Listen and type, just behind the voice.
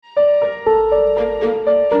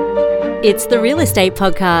It's the Real Estate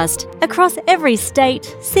Podcast, across every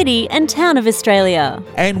state, city and town of Australia.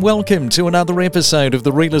 And welcome to another episode of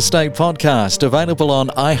the Real Estate Podcast, available on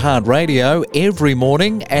iHeartRadio every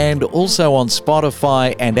morning and also on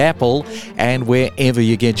Spotify and Apple and wherever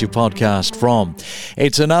you get your podcast from.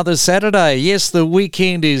 It's another Saturday. Yes, the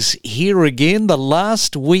weekend is here again, the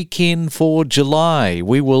last weekend for July.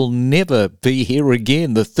 We will never be here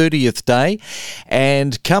again, the 30th day.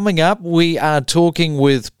 And coming up, we are talking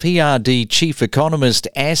with PRD Chief Economist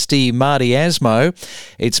Asti Mardiasmo.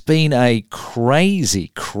 It's been a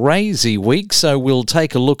crazy week, so we'll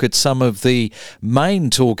take a look at some of the main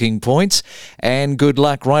talking points, and good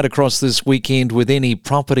luck right across this weekend with any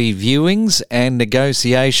property viewings and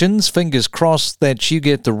negotiations. Fingers crossed that you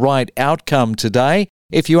get the right outcome today.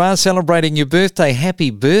 If you are celebrating your birthday, happy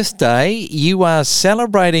birthday. You are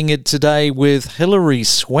celebrating it today with Hilary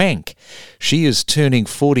Swank. She is turning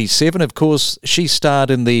 47. Of course, she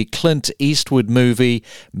starred in the Clint Eastwood movie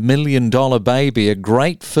 $1 Million Baby, a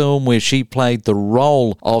great film where she played the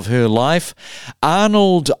role of her life.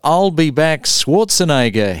 Arnold I'll Be Back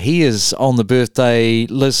Schwarzenegger, he is on the birthday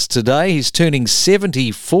list today. He's turning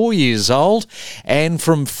 74 years old. And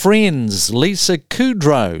from Friends, Lisa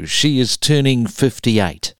Kudrow, she is turning 58.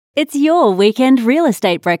 It's your weekend real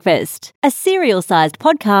estate breakfast, a serial-sized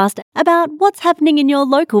podcast about what's happening in your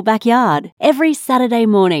local backyard every Saturday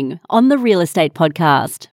morning on the Real Estate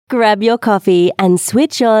Podcast. Grab your coffee and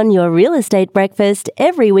switch on your real estate breakfast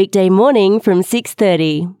every weekday morning from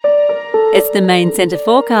 6:30. It's the Main Centre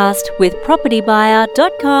forecast with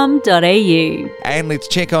propertybuyer.com.au. And let's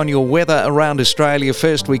check on your weather around Australia.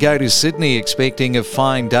 First, we go to Sydney, expecting a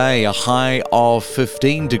fine day, a high of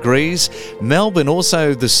 15 degrees. Melbourne,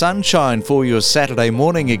 also the sunshine for your Saturday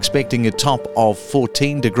morning, expecting a top of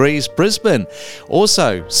 14 degrees. Brisbane,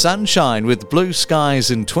 also sunshine with blue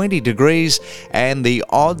skies and 20 degrees. And the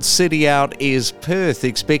odd city out is Perth,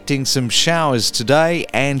 expecting some showers today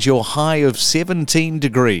and your high of 17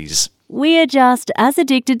 degrees. We are just as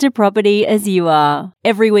addicted to property as you are.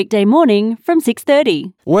 Every weekday morning from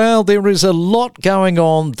 6:30. Well, there is a lot going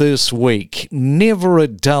on this week. Never a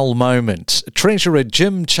dull moment. Treasurer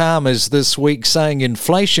Jim Chalmers this week saying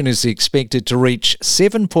inflation is expected to reach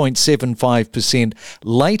 7.75%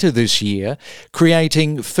 later this year,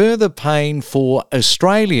 creating further pain for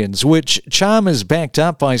Australians, which Chalmers backed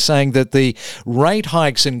up by saying that the rate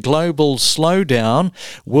hikes and global slowdown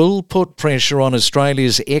will put pressure on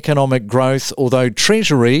Australia's economic growth, although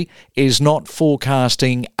Treasury is not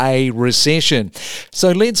forecasting a recession.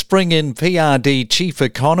 So let's bring in PRD Chief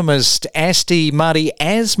Economist Asti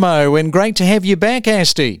Mardiasmo, and great to have you back,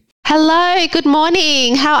 Asti. Hello, good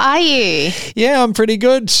morning. How are you? Yeah, I'm pretty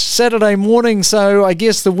good. Saturday morning, so I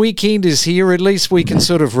guess the weekend is here. At least we can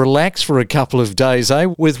sort of relax for a couple of days,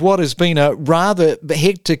 with what has been a rather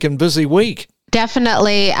hectic and busy week.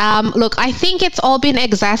 Definitely. Look, I think it's all been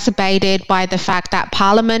exacerbated by the fact that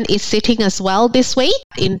Parliament is sitting as well this week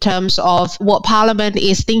in terms of what Parliament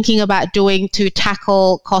is thinking about doing to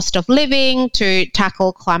tackle cost of living, to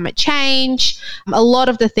tackle climate change, a lot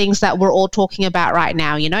of the things that we're all talking about right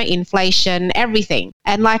now, inflation, everything.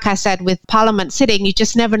 And like I said, with Parliament sitting, you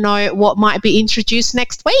just never know what might be introduced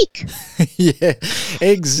next week. Yeah,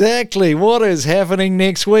 exactly. What is happening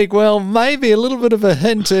next week? Well, maybe a little bit of a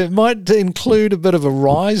hint. It might include a bit of a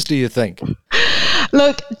rise, do you think?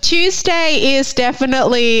 Look, Tuesday is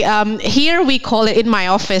definitely, here we call it, in my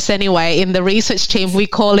office anyway, in the research team, we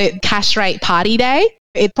call it cash rate party day.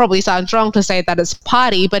 It probably sounds wrong to say that it's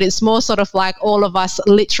party, but it's more sort of like all of us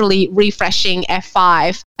literally refreshing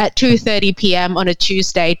F5 at 2:30 p.m. on a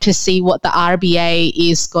Tuesday to see what the RBA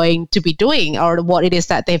is going to be doing or what it is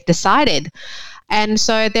that they've decided. And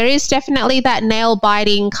so there is definitely that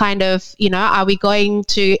nail-biting kind of, are we going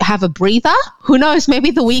to have a breather? Who knows?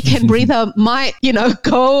 Maybe the weekend breather might,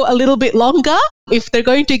 go a little bit longer. If they're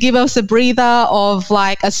going to give us a breather of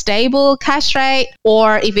like a stable cash rate,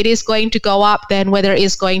 or if it is going to go up, then whether it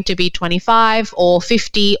is going to be 25 or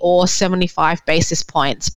 50 or 75 basis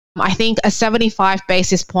points. I think a 75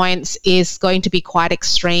 basis points is going to be quite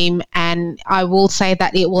extreme, and I will say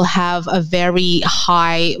that it will have a very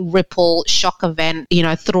high ripple shock event,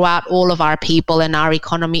 throughout all of our people and our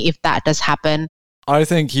economy if that does happen. I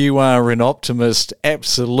think you are an optimist,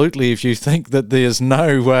 absolutely, if you think that there's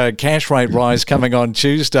no cash rate rise coming on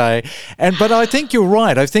Tuesday. But I think you're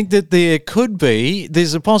right. I think that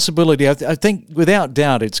there's a possibility. I think without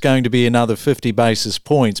doubt it's going to be another 50 basis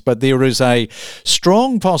points, but there is a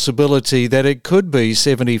strong possibility that it could be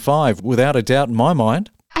 75, without a doubt in my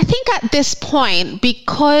mind. I think at this point,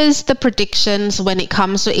 because the predictions when it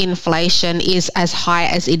comes to inflation is as high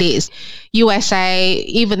as it is, USA,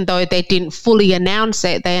 even though they didn't fully announce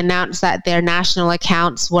it, they announced that their national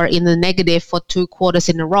accounts were in the negative for 2 quarters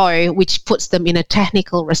in a row, which puts them in a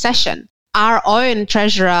technical recession. Our own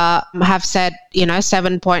treasurer have said,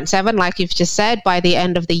 7.7, like you've just said, by the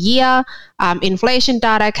end of the year. Inflation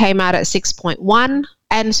data came out at 6.1.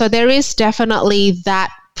 And so there is definitely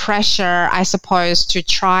that pressure, I suppose, to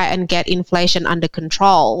try and get inflation under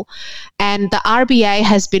control. And the RBA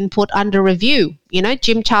has been put under review.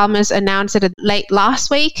 Jim Chalmers announced it late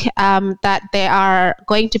last week that they are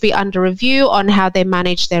going to be under review on how they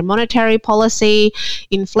manage their monetary policy,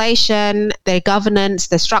 inflation, their governance,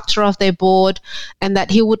 the structure of their board, and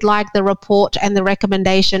that he would like the report and the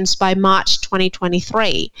recommendations by March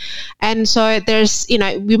 2023. And so there's,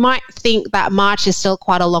 we might think that March is still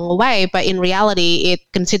quite a long way, but in reality,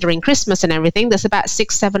 considering Christmas and everything, there's about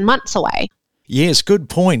 6-7 months away. Yes, good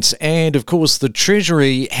points. And of course, the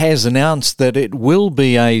Treasury has announced that it will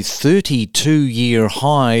be a 32-year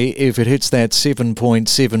high if it hits that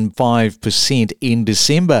 7.75% in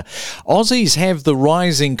December. Aussies have the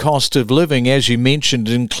rising cost of living, as you mentioned,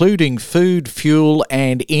 including food, fuel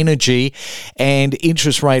and energy, and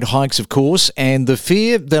interest rate hikes, of course. And the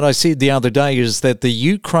fear that I said the other day is that the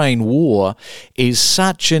Ukraine war is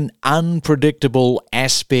such an unpredictable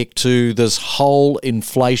aspect to this whole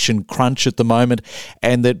inflation crunch at the moment,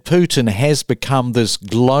 and that Putin has become this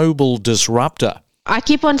global disruptor. I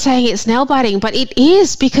keep on saying it's nail-biting, but it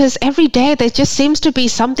is, because every day there just seems to be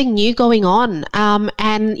something new going on,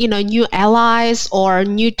 and new allies or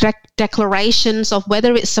new declarations of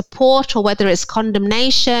whether it's support or whether it's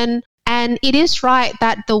condemnation. And it is right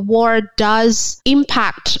that the war does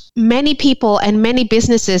impact many people and many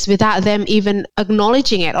businesses without them even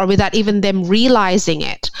acknowledging it or without even them realizing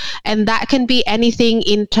it. And that can be anything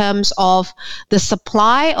in terms of the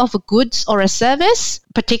supply of a goods or a service,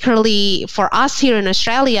 particularly for us here in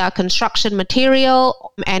Australia, construction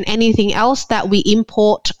material and anything else that we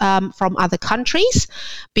import from other countries,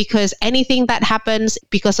 because anything that happens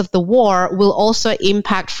because of the war will also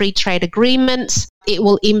impact free trade agreements. It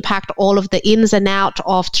will impact all of the ins and out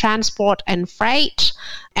of transport and freight.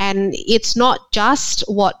 And it's not just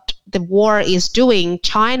what the war is doing.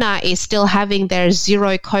 China is still having their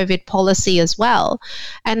zero COVID policy as well.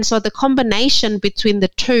 And so the combination between the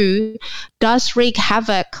two does wreak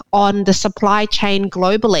havoc on the supply chain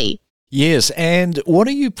globally. Yes, and what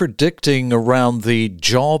are you predicting around the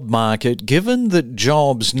job market, given that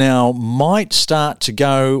jobs now might start to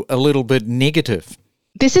go a little bit negative?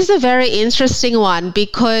 This is a very interesting one,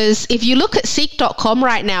 because if you look at Seek.com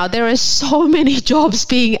right now, there are so many jobs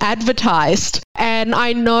being advertised. And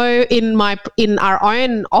I know in our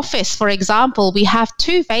own office, for example, we have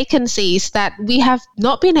 2 vacancies that we have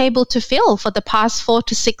not been able to fill for the past 4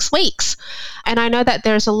 to 6 weeks. And I know that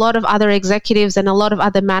there's a lot of other executives and a lot of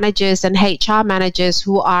other managers and HR managers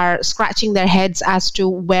who are scratching their heads as to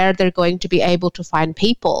where they're going to be able to find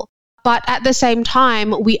people. But at the same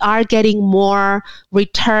time, we are getting more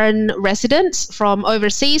return residents from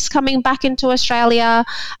overseas coming back into Australia.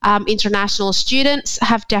 International students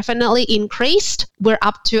have definitely increased. We're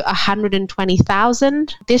up to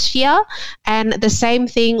 120,000 this year. And the same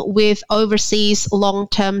thing with overseas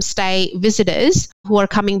long-term stay visitors who are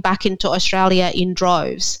coming back into Australia in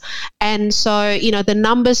droves. And so, the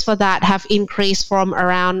numbers for that have increased from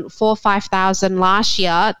around 4,000 or 5,000 last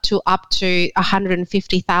year to up to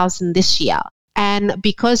 150,000 this year. And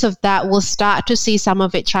because of that, we'll start to see some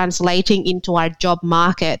of it translating into our job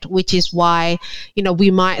market, which is why,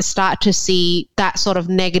 we might start to see that sort of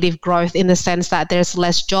negative growth in the sense that there's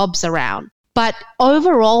less jobs around. But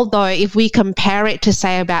overall, though, if we compare it to,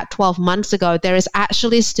 say, about 12 months ago, there is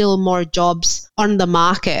actually still more jobs on the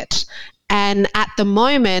market. And at the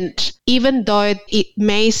moment, even though it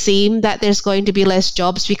may seem that there's going to be less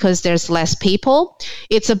jobs because there's less people,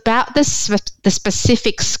 it's about the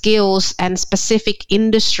specific skills and specific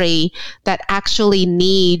industry that actually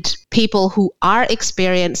need people who are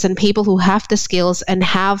experienced and people who have the skills and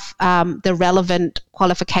have the relevant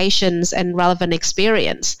qualifications and relevant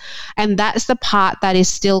experience. And that's the part that is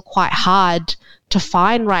still quite hard to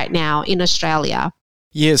find right now in Australia.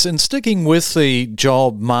 Yes, and sticking with the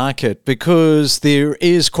job market, because there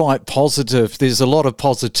is quite positive, there's a lot of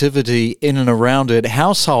positivity in and around it.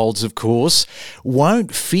 Households, of course,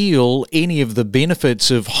 won't feel any of the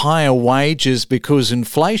benefits of higher wages because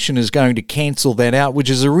inflation is going to cancel that out, which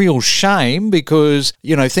is a real shame because,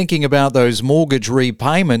 thinking about those mortgage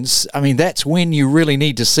repayments, that's when you really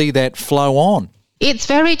need to see that flow on. It's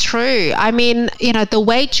very true. I mean, the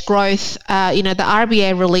wage growth, the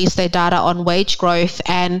RBA released their data on wage growth,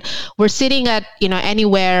 and we're sitting at,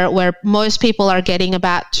 anywhere where most people are getting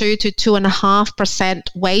about 2 to 2.5%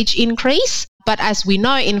 wage increase. But as we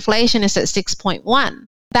know, inflation is at 6.1.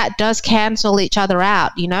 That does cancel each other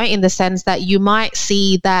out, in the sense that you might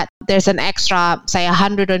see that there's an extra, say,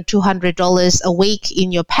 $100 or $200 a week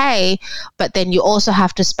in your pay, but then you also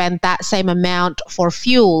have to spend that same amount for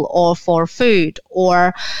fuel or for food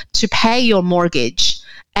or to pay your mortgage.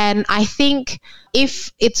 And I think if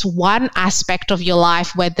it's one aspect of your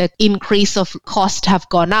life where the increase of cost have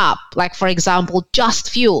gone up, like, for example, just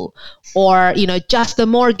fuel or, just the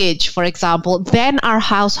mortgage, for example, then our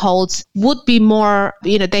households would be more,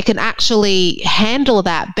 they can actually handle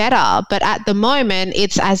that better. But at the moment,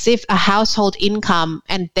 it's as if a household income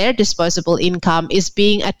and their disposable income is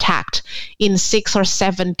being attacked in 6 or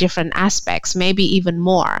 7 different aspects, maybe even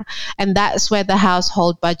more. And that's where the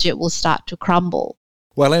household budget will start to crumble.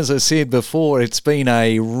 Well, as I said before, it's been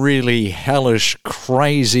a really hellish,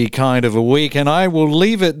 crazy kind of a week, and I will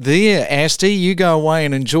leave it there. Asti, you go away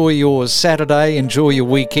and enjoy your Saturday, enjoy your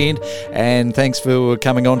weekend, and thanks for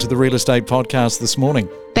coming on to the Real Estate Podcast this morning.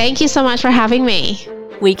 Thank you so much for having me.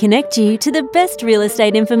 We connect you to the best real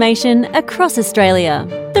estate information across Australia.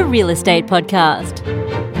 The Real Estate Podcast.